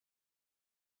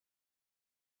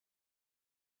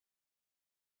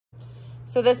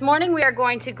So this morning we are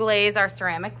going to glaze our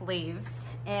ceramic leaves.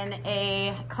 In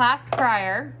a class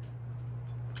prior,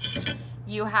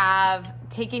 you have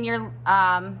taken your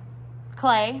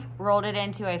clay, rolled it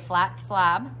into a flat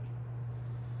slab.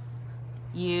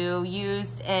 You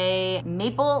used a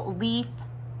maple leaf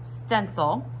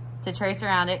stencil to trace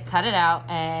around it, cut it out,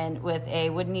 and with a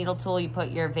wood needle tool you put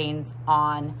your veins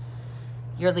on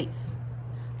your leaf.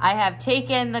 I have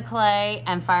taken the clay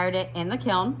and fired it in the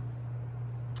kiln.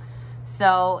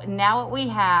 So now what we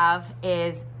have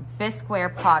is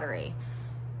bisqueware pottery.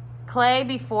 Clay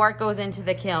before it goes into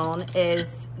the kiln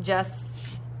is just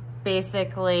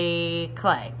basically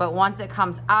clay, but once it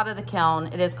comes out of the kiln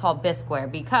it is called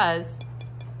bisqueware because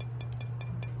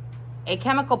a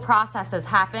chemical process has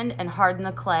happened and hardened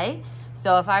the clay.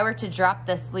 So if I were to drop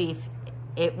this leaf,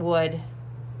 it would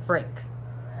break.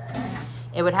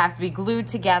 It would have to be glued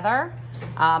together.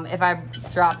 If I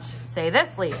dropped, say,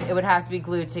 this leaf, it would have to be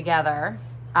glued together.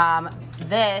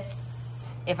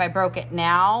 This, if I broke it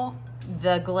now,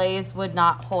 the glaze would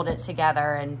not hold it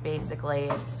together, and basically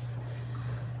it's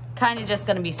kind of just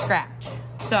gonna be scrapped.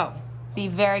 So be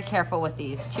very careful with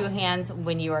these two hands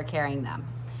when you are carrying them.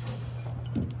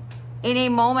 In a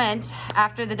moment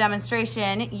after the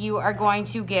demonstration, you are going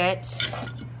to get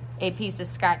a piece of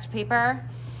scratch paper,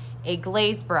 a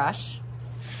glaze brush,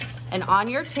 and on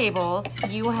your tables,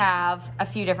 you have a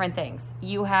few different things.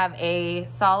 You have a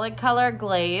solid color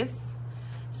glaze.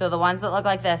 So the ones that look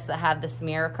like this that have the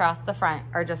smear across the front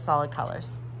are just solid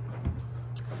colors.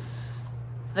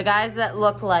 The guys that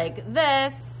look like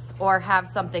this or have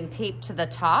something taped to the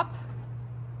top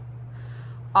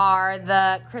are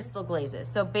the crystal glazes.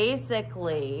 So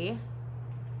basically,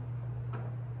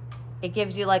 it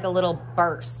gives you like a little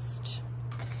burst.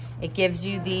 It gives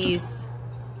you these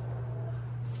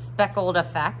speckled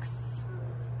effects.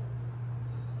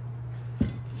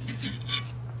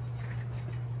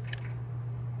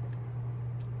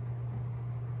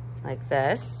 Like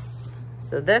this.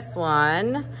 So this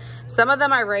one, some of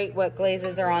them I rate what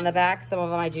glazes are on the back, some of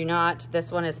them I do not.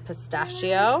 This one is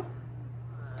pistachio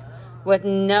with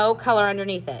no color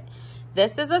underneath it.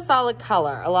 This is a solid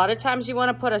color. A lot of times you want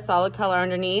to put a solid color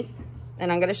underneath,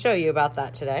 and I'm going to show you about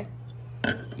that today.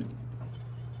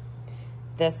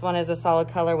 This one is a solid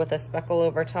color with a speckle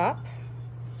over top.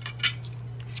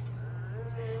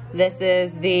 This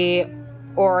is the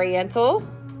Oriental.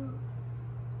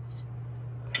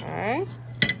 Okay.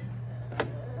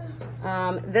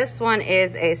 This one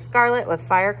is a Scarlet with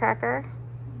Firecracker.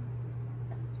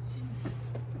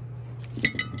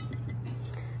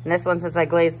 And this one, since I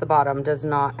glazed the bottom, does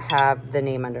not have the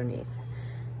name underneath.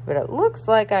 But it looks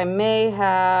like I may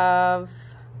have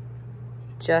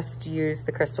just used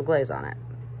the crystal glaze on it.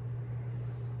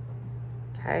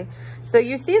 Okay, so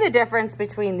you see the difference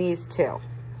between these two.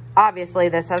 Obviously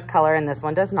this has color and this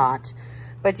one does not.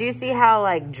 But do you see how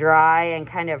like dry and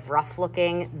kind of rough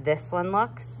looking this one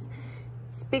looks?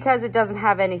 It's because it doesn't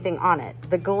have anything on it.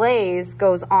 The glaze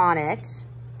goes on it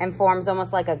and forms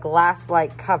almost like a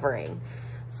glass-like covering.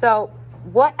 So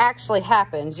what actually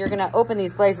happens, you're gonna open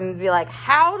these glazes and be like,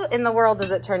 how in the world does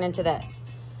it turn into this?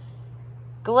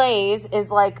 Glaze is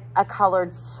like a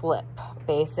colored slip,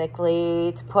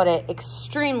 basically, to put it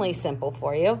extremely simple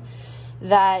for you,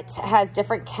 that has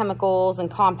different chemicals and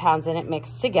compounds in it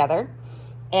mixed together.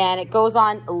 And it goes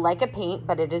on like a paint,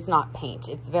 but it is not paint.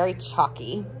 It's very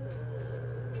chalky.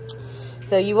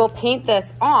 So you will paint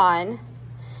this on,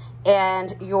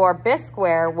 and your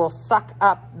bisqueware will suck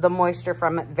up the moisture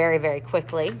from it very, very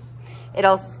quickly.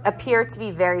 It'll appear to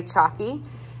be very chalky,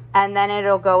 and then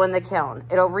it'll go in the kiln.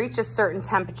 It'll reach a certain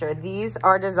temperature. These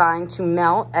are designed to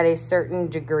melt at a certain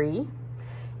degree.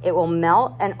 It will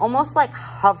melt and almost like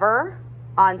hover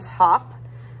on top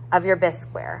of your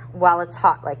bisqueware while it's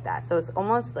hot like that. So it's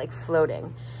almost like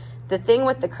floating. The thing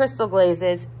with the crystal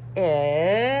glazes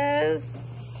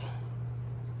is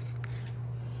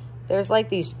there's like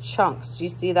these chunks. Do you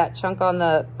see that chunk on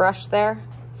the brush there?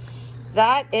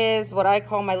 That is what I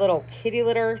call my little kitty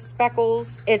litter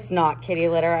speckles. It's not kitty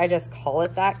litter. I just call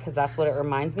it that because that's what it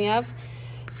reminds me of.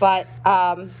 But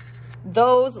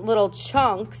those little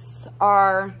chunks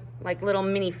are like little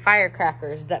mini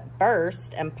firecrackers that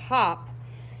burst and pop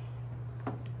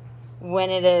when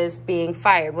it is being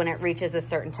fired, when it reaches a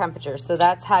certain temperature. So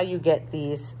that's how you get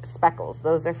these speckles.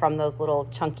 Those are from those little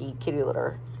chunky kitty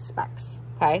litter specks,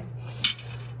 okay?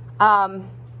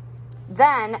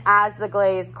 Then as the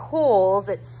glaze cools,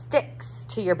 it sticks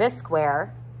to your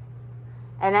bisqueware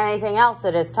and anything else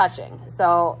it is touching.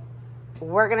 So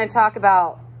we're gonna talk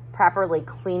about properly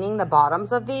cleaning the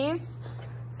bottoms of these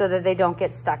so that they don't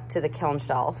get stuck to the kiln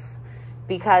shelf.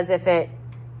 Because if it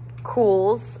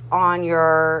cools on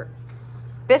your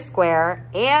bisqueware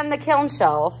and the kiln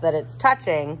shelf that it's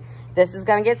touching, this is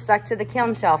gonna get stuck to the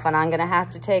kiln shelf, and I'm gonna have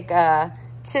to take a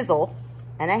chisel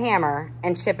and a hammer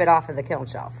and chip it off of the kiln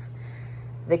shelf.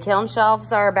 The kiln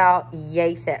shelves are about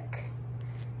yay thick.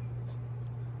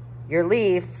 Your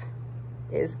leaf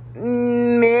is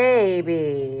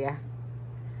maybe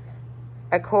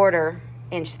a 1/4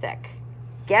 inch thick.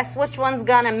 Guess which one's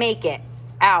gonna make it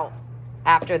out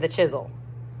after the chisel?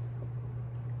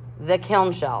 The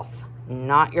kiln shelf,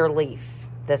 not your leaf.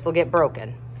 This will get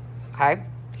broken, okay?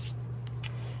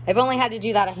 I've only had to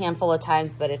do that a handful of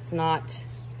times, but it's not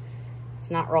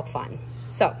real fun.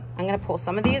 So I'm gonna pull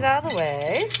some of these out of the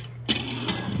way.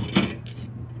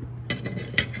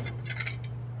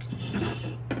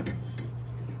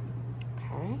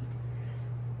 Okay.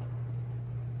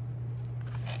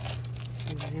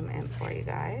 Zoom in for you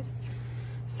guys.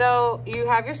 So you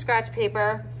have your scratch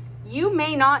paper. You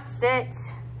may not sit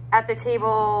at the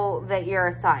table that you're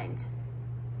assigned.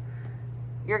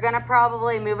 You're gonna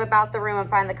probably move about the room and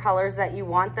find the colors that you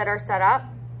want that are set up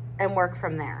and work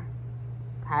from there,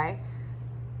 okay?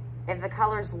 If the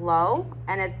color's low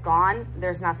and it's gone,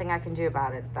 there's nothing I can do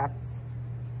about it. That's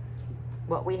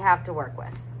what we have to work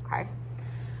with, okay?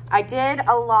 I did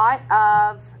a lot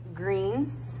of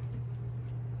greens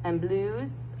and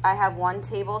blues. I have one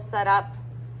table set up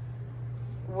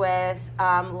with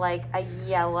like a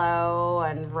yellow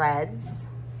and reds.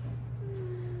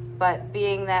 But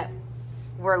being that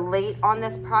we're late on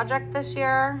this project this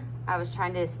year, I was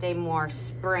trying to stay more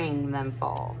spring than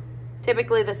fall.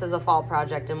 Typically this is a fall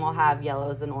project and we'll have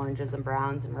yellows and oranges and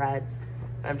browns and reds,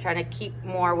 but I'm trying to keep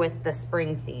more with the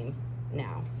spring theme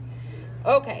now.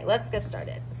 Okay, let's get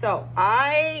started. So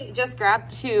I just grabbed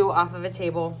 2 off of a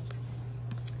table.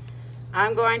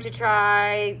 I'm going to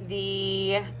try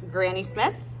the Granny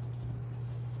Smith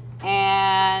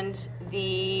and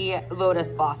the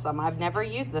Lotus Blossom. I've never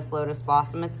used this Lotus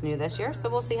Blossom. It's new this year, so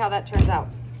we'll see how that turns out.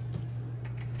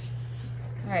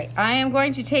 All right, I am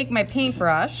going to take my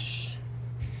paintbrush,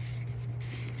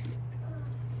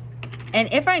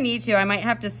 and if I need to, I might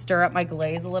have to stir up my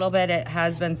glaze a little bit. It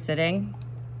has been sitting.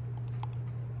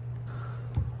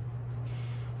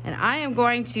 And I am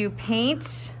going to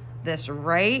paint this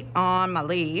right on my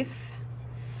leaf.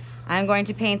 I'm going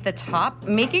to paint the top,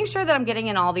 making sure that I'm getting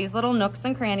in all these little nooks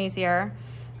and crannies here.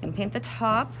 And paint the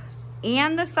top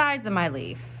and the sides of my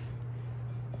leaf.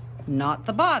 Not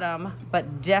the bottom,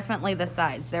 but definitely the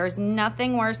sides. There is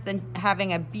nothing worse than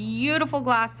having a beautiful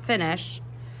glass finish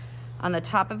on the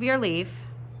top of your leaf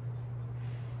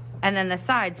and then the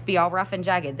sides be all rough and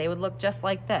jagged. They would look just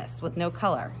like this with no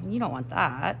color. You don't want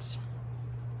that.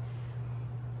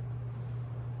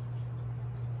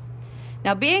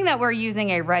 Now, being that we're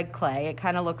using a red clay, it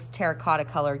kind of looks terracotta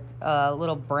colored, a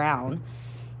little brown.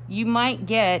 You might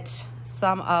get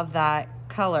some of that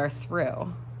color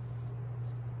through,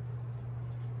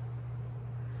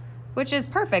 which is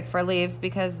perfect for leaves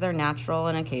because they're natural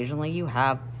and occasionally you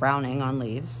have browning on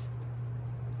leaves.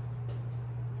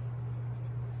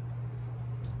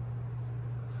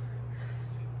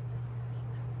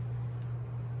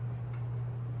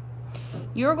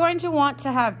 You're going to want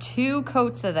to have 2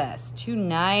 coats of this, 2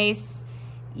 nice,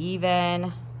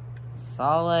 even,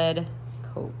 solid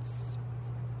coats.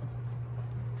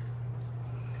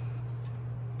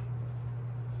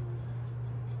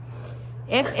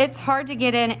 If it's hard to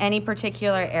get in any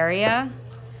particular area,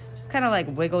 just kind of like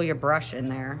wiggle your brush in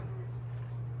there.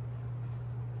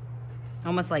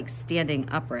 Almost like standing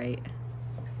upright.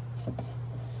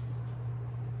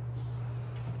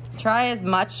 Try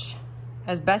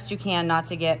as best you can not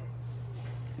to get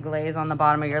glaze on the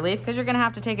bottom of your leaf because you're going to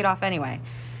have to take it off anyway.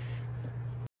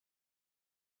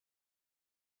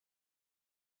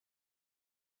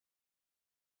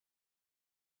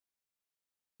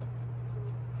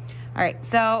 All right,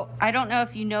 so I don't know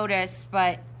if you noticed,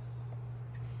 but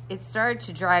it started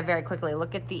to dry very quickly.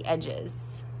 Look at the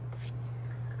edges.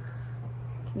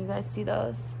 Can you guys see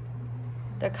those?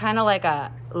 They're kind of like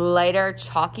a lighter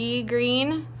chalky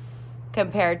green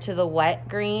compared to the wet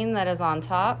green that is on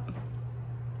top.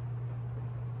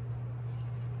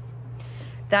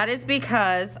 That is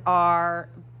because our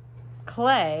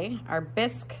clay, our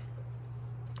bisque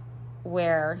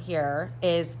ware here,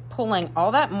 is pulling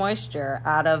all that moisture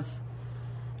out of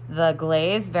the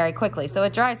glaze very quickly. So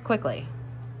it dries quickly,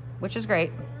 which is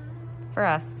great for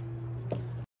us.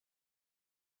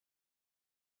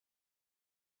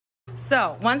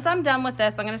 So once I'm done with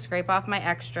this, I'm gonna scrape off my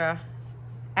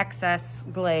excess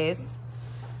glaze.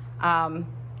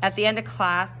 At the end of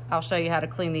class, I'll show you how to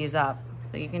clean these up.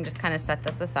 So you can just kind of set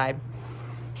this aside.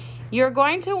 You're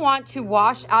going to want to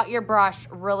wash out your brush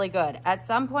really good. At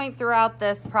some point throughout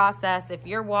this process, if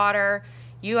your water,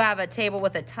 you have a table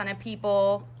with a ton of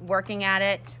people working at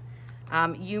it,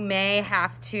 you may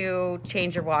have to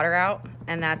change your water out,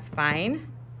 and that's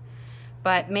fine.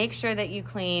 But make sure that you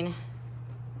clean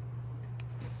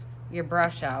your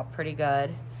brush out pretty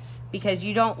good, because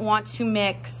you don't want to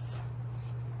mix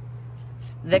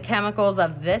the chemicals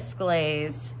of this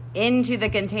glaze into the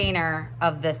container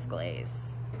of this glaze.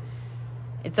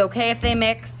 It's okay if they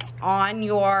mix on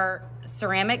your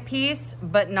ceramic piece,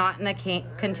 but not in the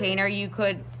container. You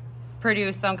could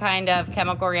produce some kind of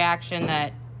chemical reaction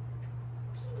that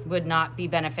would not be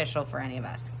beneficial for any of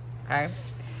us, okay?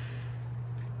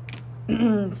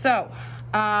 So,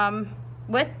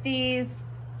 with these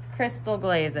crystal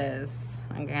glazes,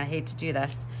 I'm gonna hate to do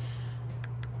this,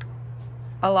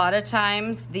 a lot of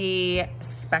times the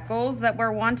speckles that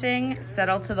we're wanting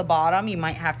settle to the bottom. You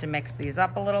might have to mix these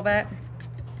up a little bit.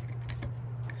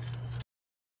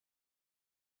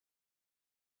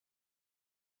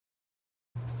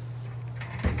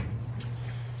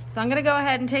 So I'm gonna go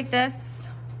ahead and take this.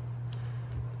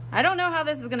 I don't know how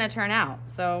this is gonna turn out,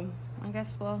 so I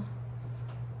guess we'll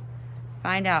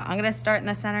find out. I'm gonna start in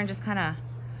the center and just kind of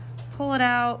pull it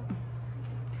out.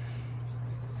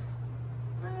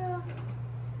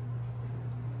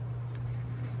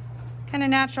 Kind of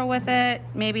natural with it.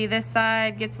 Maybe this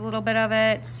side gets a little bit of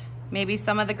it. Maybe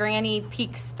some of the granny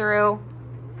peeks through.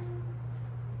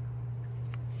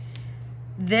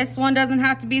 This one doesn't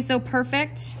have to be so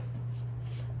perfect.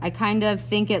 I kind of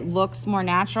think it looks more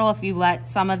natural if you let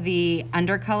some of the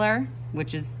undercolor,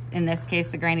 which is in this case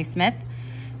the Granny Smith,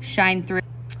 shine through.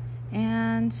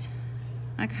 And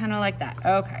I kind of like that.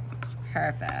 Okay,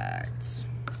 perfect.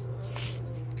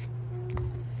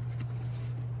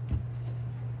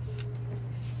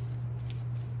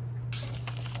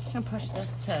 I'm gonna push this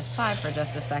to the side for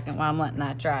just a second while I'm letting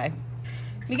that dry,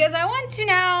 because I want to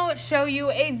now show you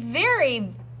a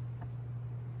very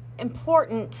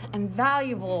important and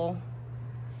valuable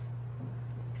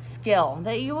skill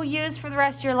that you will use for the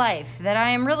rest of your life, that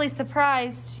I am really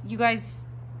surprised you guys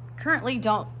currently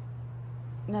don't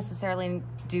necessarily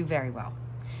do very well.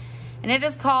 And it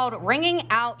is called wringing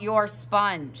out your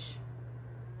sponge.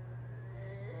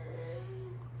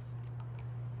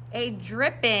 A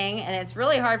dripping, and it's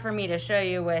really hard for me to show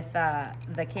you with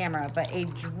the camera, but a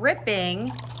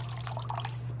dripping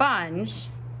sponge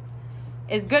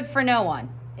is good for no one.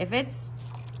 If it's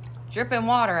dripping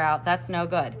water out, that's no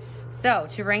good. So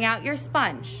to wring out your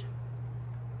sponge,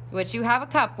 which you have a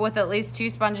cup with at least 2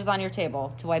 sponges on your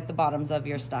table to wipe the bottoms of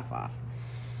your stuff off,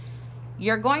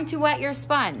 you're going to wet your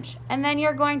sponge, and then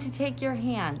you're going to take your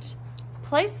hand,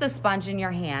 place the sponge in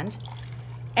your hand,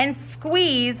 and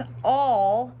squeeze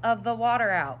all of the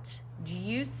water out. Do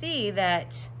you see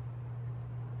that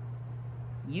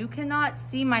you cannot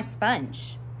see my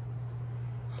sponge?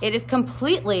 It is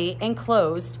completely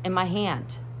enclosed in my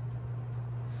hand.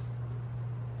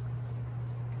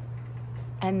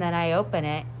 And then I open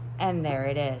it, and there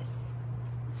it is.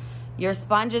 Your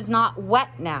sponge is not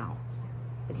wet now.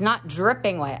 It's not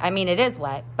dripping wet. I mean, it is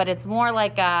wet, but it's more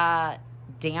like a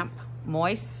damp,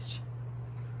 moist,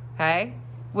 okay?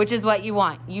 Which is what you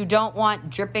want. You don't want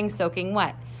dripping, soaking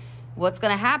wet. What's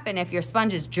gonna happen if your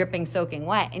sponge is dripping, soaking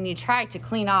wet, and you try to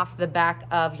clean off the back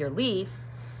of your leaf,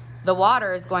 the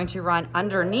water is going to run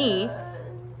underneath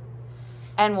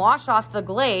and wash off the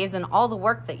glaze and all the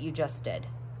work that you just did.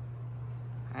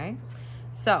 Okay,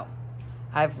 so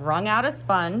I've wrung out a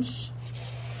sponge.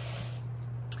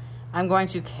 I'm going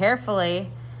to carefully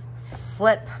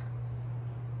flip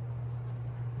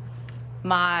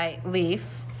my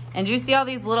leaf. And do you see all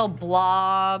these little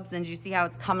blobs, and do you see how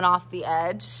it's coming off the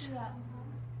edge? Yeah.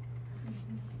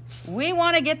 We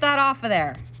want to get that off of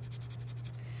there.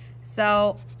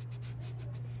 So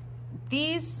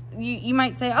these, you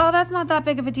might say, oh, that's not that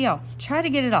big of a deal. Try to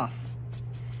get it off.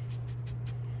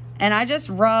 And I just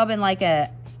rub in like a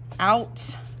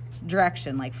out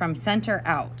direction, like from center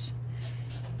out.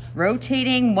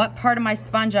 Rotating what part of my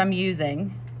sponge I'm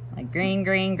using. Like green,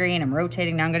 green, green. I'm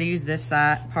rotating. Now I'm going to use this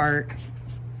part.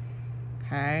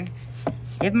 Okay.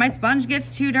 If my sponge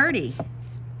gets too dirty,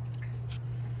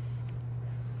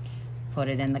 put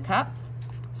it in the cup.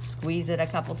 Squeeze it a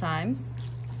couple times.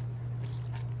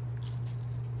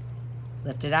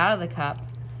 Lift it out of the cup.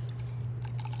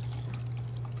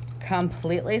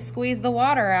 Completely squeeze the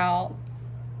water out.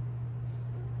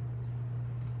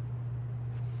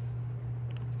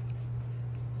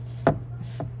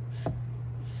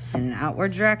 In an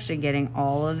outward direction, getting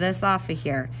all of this off of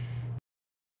here.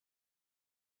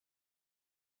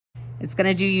 It's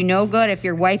gonna do you no good if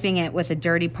you're wiping it with a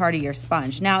dirty part of your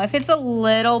sponge. Now, if it's a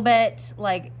little bit,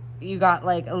 like you got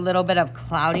like a little bit of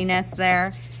cloudiness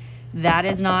there, that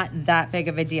is not that big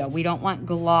of a deal. We don't want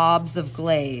globs of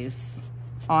glaze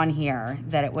on here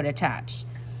that it would attach.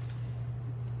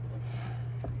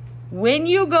 When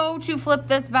you go to flip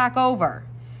this back over,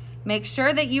 make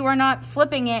sure that you are not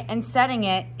flipping it and setting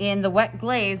it in the wet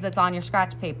glaze that's on your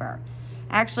scratch paper.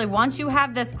 Actually, once you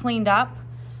have this cleaned up,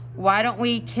 why don't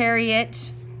we carry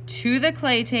it to the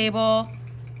clay table,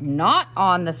 not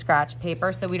on the scratch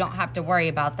paper, so we don't have to worry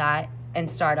about that,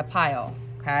 and start a pile,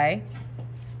 okay?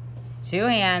 2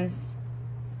 hands,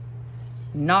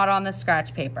 not on the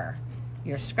scratch paper.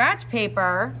 Your scratch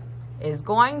paper is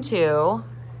going to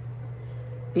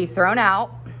be thrown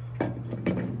out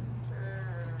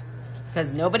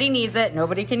because nobody needs it.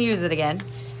 Nobody can use it again.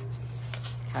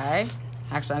 Okay.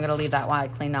 Actually, I'm going to leave that while I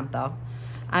clean up though.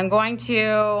 I'm going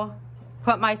to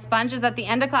put my sponges at the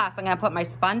end of class. I'm going to put my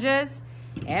sponges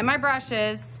and my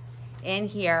brushes in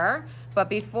here. But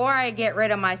before I get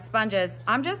rid of my sponges,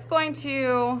 I'm just going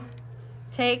to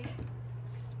take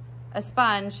a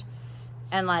sponge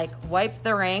and like wipe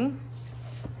the ring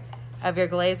of your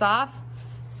glaze off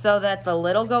so that the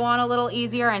lid will go on a little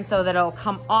easier and so that it'll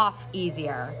come off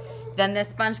easier. Then this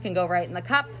sponge can go right in the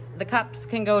cup. The cups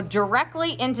can go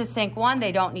directly into sink 1.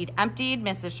 They don't need emptied.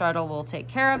 Mrs. Shuttle will take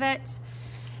care of it.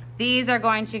 These are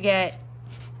going to get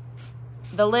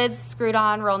the lids screwed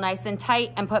on real nice and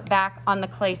tight and put back on the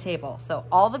clay table. So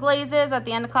all the glazes at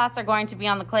the end of class are going to be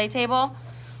on the clay table.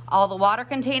 All the water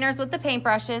containers with the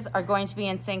paintbrushes are going to be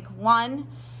in sink 1.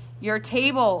 Your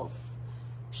tables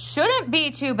shouldn't be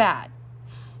too bad,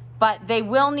 but they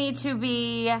will need to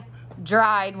be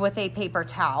dried with a paper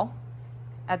towel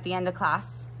at the end of class.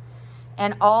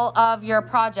 And all of your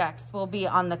projects will be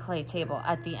on the clay table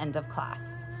at the end of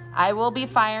class. I will be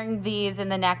firing these in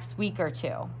the next week or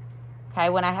 2, okay,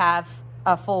 when I have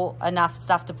a full enough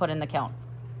stuff to put in the kiln.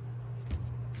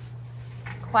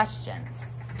 Questions?